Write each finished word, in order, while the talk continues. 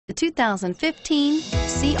The 2015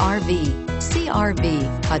 CR-V. CR-V,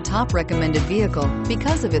 a top recommended vehicle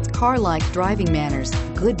because of its car-like driving manners,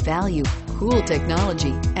 good value, cool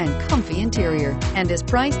technology, and comfy interior, and is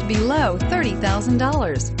priced below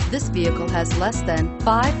 $30,000. This vehicle has less than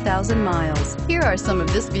 5,000 miles. Here are some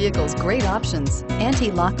of this vehicle's great options: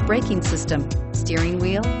 anti-lock braking system, steering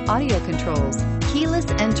wheel audio controls, keyless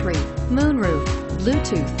entry, moonroof,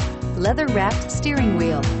 Bluetooth, leather-wrapped steering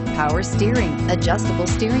wheel, power steering, adjustable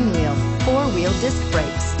steering wheel, four-wheel disc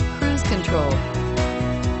brakes, cruise control.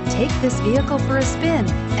 Take this vehicle for a spin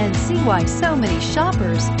and see why so many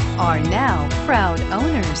shoppers are now proud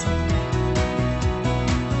owners.